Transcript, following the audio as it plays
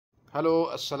Hello,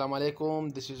 Assalamu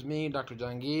alaikum. This is me, Dr.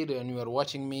 Jahangir, and you are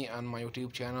watching me on my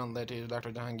YouTube channel, that is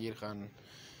Dr. Jahangir Khan.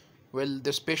 Well,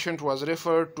 this patient was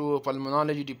referred to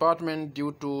pulmonology department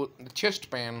due to the chest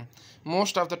pain.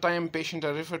 Most of the time, patients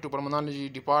are referred to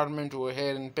pulmonology department over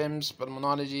here in PIMS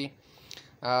pulmonology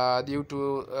due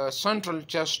to central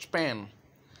chest pain.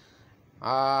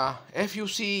 If you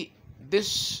see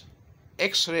this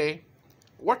X-ray,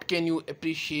 what can you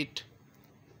appreciate?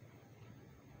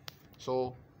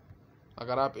 So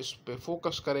अगर आप इस पे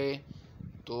focus करें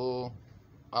तो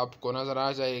आपको नज़र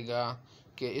आ जाएगा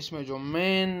कि इसमें जो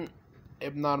मेन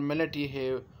एबनॉर्मेलिटी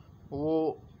है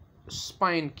वो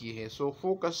स्पाइन की है. So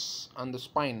focus on the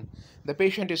spine. The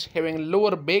patient is having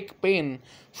lower back pain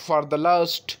for the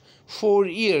last 4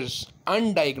 years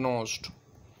अनडायग्नोज्ड,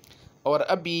 और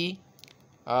अभी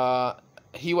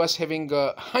he was having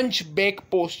hunch back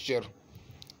posture.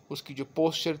 उसकी जो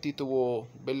पोस्चर थी तो वो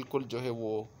बिल्कुल जो है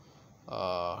वो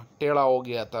टेढ़ा हो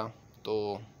गया था.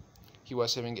 तो he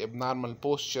was having abnormal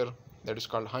posture, that is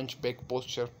called hunchback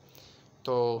posture.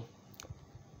 So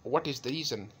what is the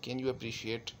reason? Can you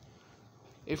appreciate?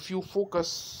 If you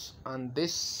focus on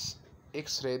this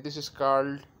X-ray, this is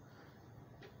called,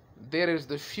 there is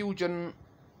the fusion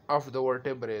of the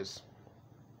vertebrae.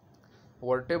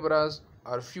 Vertebrae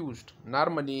are fused.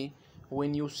 Normally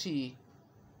when you see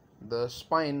the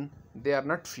spine, they are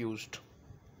not fused.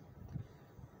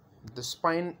 The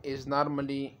spine is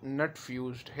normally not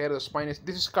fused. Here the spine is,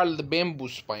 this is called the bamboo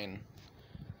spine.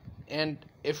 And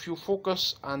if you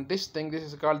focus on this thing, this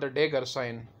is called the dagger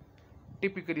sign.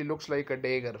 Typically looks like a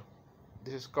dagger.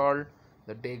 This is called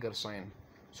the dagger sign.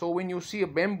 So when you see a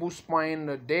bamboo spine,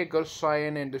 a dagger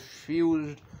sign, and the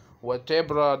fused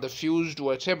vertebra,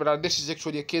 this is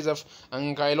actually a case of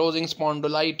ankylosing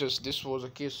spondylitis. This was a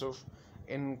case of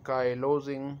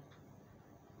ankylosing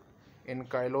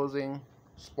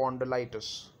spondylitis.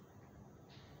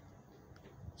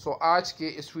 सो आज के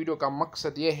इस video का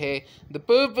मकसद ये है, the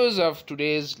purpose of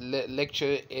today's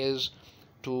lecture is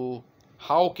to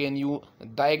how can you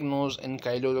diagnose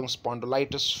ankylosing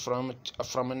spondylitis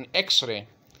from N x ray.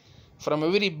 From a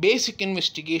very basic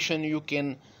investigation you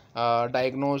can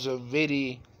diagnose a very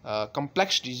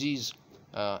complex disease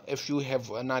if you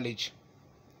have knowledge.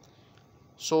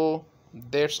 So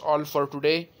that's all for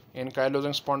today.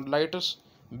 Ankylosing spondylitis,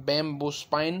 bamboo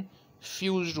spine,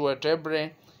 fused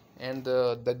vertebrae, and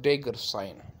the dagger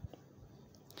sign.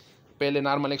 पहले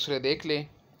normal x ray देख ले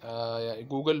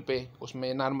Google पे,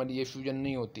 उसमें normally ये fusion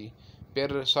नहीं होती.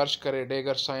 फिर search करे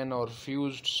डैगर साइन और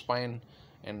fused spine,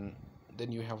 and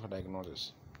then you have a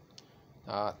diagnosis.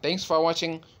 Thanks for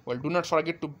watching. Well, do not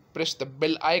forget to press the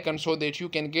bell icon so that you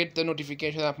can get the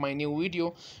notification of my new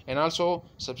video, and also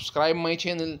subscribe my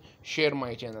channel, share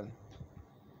my channel.